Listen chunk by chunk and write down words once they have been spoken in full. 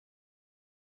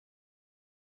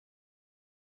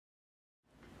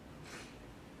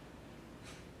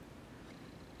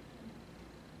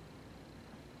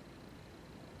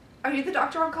Are you the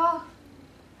doctor on call?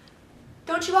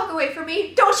 Don't you walk away from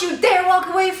me. Don't you dare walk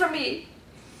away from me.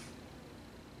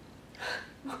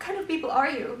 What kind of people are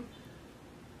you?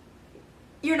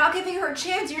 You're not giving her a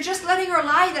chance. You're just letting her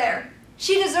lie there.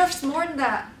 She deserves more than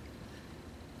that.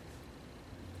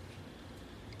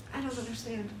 I don't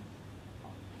understand.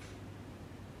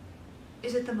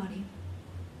 Is it the money?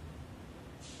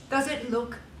 Does it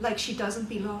look like she doesn't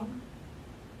belong?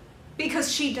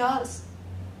 Because she does.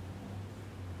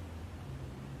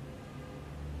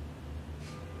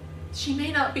 She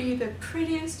may not be the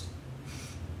prettiest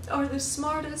or the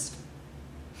smartest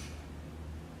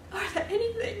or the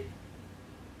anything.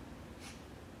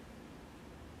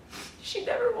 She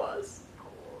never was.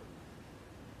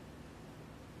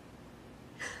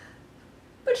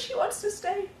 But she wants to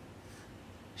stay.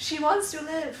 She wants to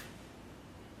live.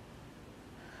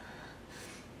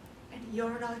 And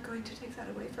you're not going to take that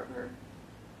away from her.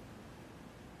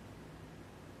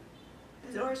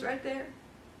 The door is right there.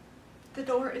 The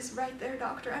door is right there,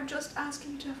 doctor. I'm just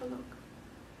asking you to have a look.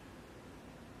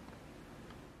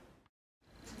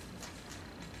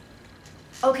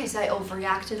 Okay, so I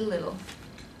overreacted a little.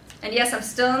 And yes, I'm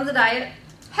still on the diet,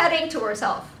 heading towards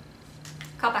health.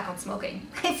 Cut back on smoking.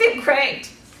 I feel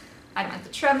great. I don't like the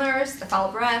tremors, the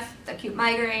foul breath, the acute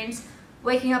migraines,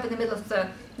 waking up in the middle of the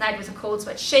night with a cold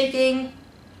sweat shaking.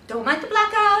 Don't mind the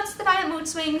blackouts, the violent mood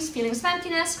swings, feelings of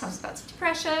emptiness, constant bouts of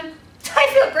depression. I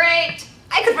feel great.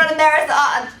 I could run a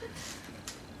marathon.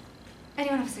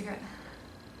 Anyone have a cigarette?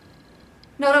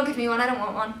 No, don't give me one. I don't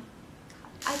want one.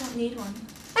 I don't need one.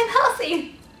 I'm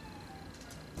healthy.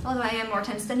 Although I am more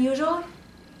tense than usual,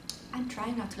 I'm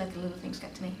trying not to let the little things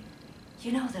get to me.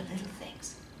 You know, the little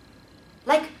things.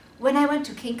 Like when I went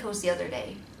to Kinko's the other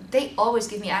day, they always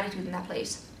give me attitude in that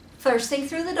place. First thing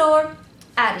through the door,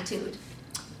 attitude.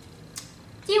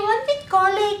 Do you want it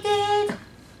correlated?